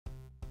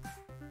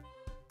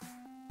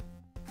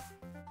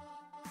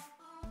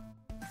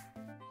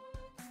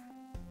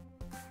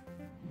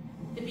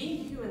The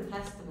Being Human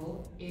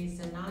Festival is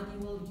an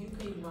annual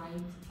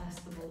UK-wide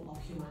festival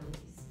of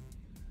humanities.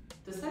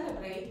 To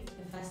celebrate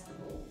the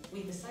festival,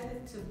 we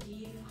decided to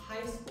give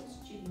high school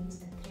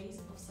students a taste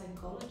of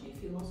psychology,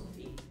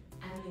 philosophy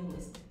and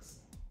linguistics.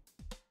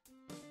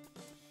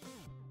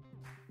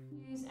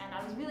 And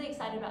I was really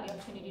excited about the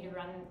opportunity to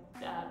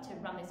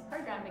run this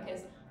program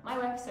because my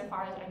work so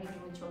far has only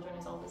been with children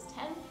as old as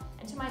 10,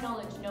 and to my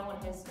knowledge no one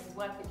has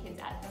worked with kids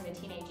in their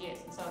teenage years,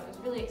 and so it was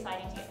really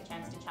exciting to get the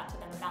chance to chat to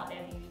them about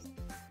their views.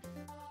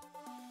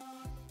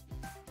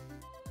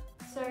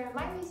 So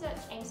my research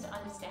aims to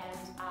understand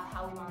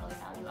how we morally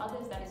value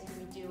others, that is who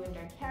we do and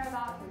don't care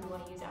about, who we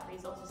want to use our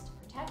resources to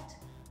protect.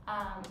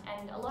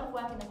 And a lot of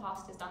work in the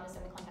past has done this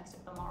in the context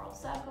of the moral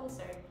circle,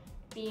 so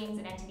beings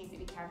and entities that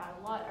we care about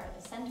a lot are at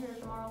the centre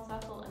of the moral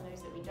circle, and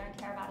those that we don't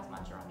care about as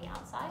much are on the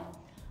outside.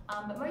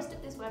 But most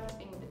of this work has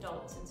been with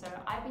adults, and so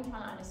I've been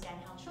trying to understand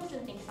how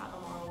children think about the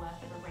moral worth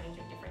of a range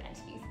of different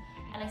entities.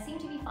 And I seem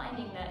to be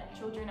finding that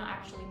children are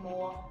actually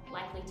more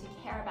likely to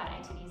care about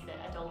entities that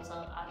adults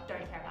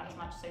don't care about as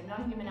much. So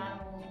non-human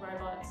animals,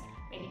 robots,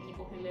 maybe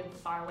people who live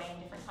far away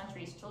in different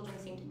countries, children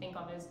seem to think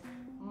of as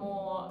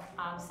more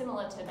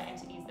similar to the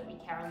entities that we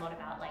care a lot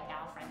about, like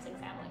our friends and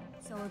family.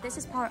 So this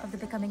is part of the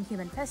Becoming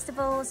Human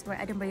festivals,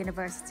 where Edinburgh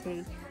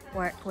University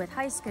work with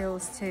high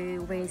schools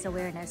to raise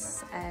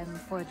awareness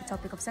for the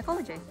topic of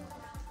psychology.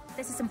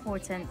 This is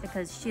important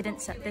because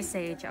students at this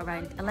age,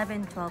 around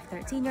 11, 12,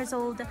 13 years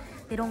old,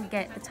 they don't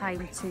get the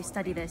time to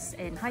study this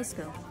in high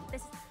school.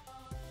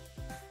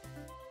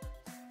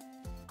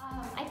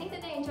 I think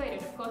that they enjoyed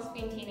it. Of course,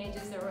 being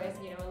teenagers, they're always,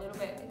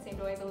 it seemed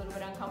always a little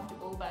bit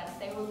uncomfortable, but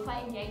they were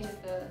quite engaged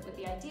with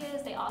the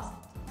ideas. They asked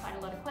quite a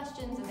lot of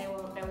questions, and they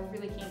were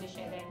really keen to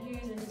share their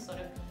views and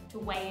to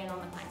weigh in on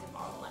the kinds of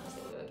moral dilemmas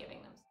that we were given.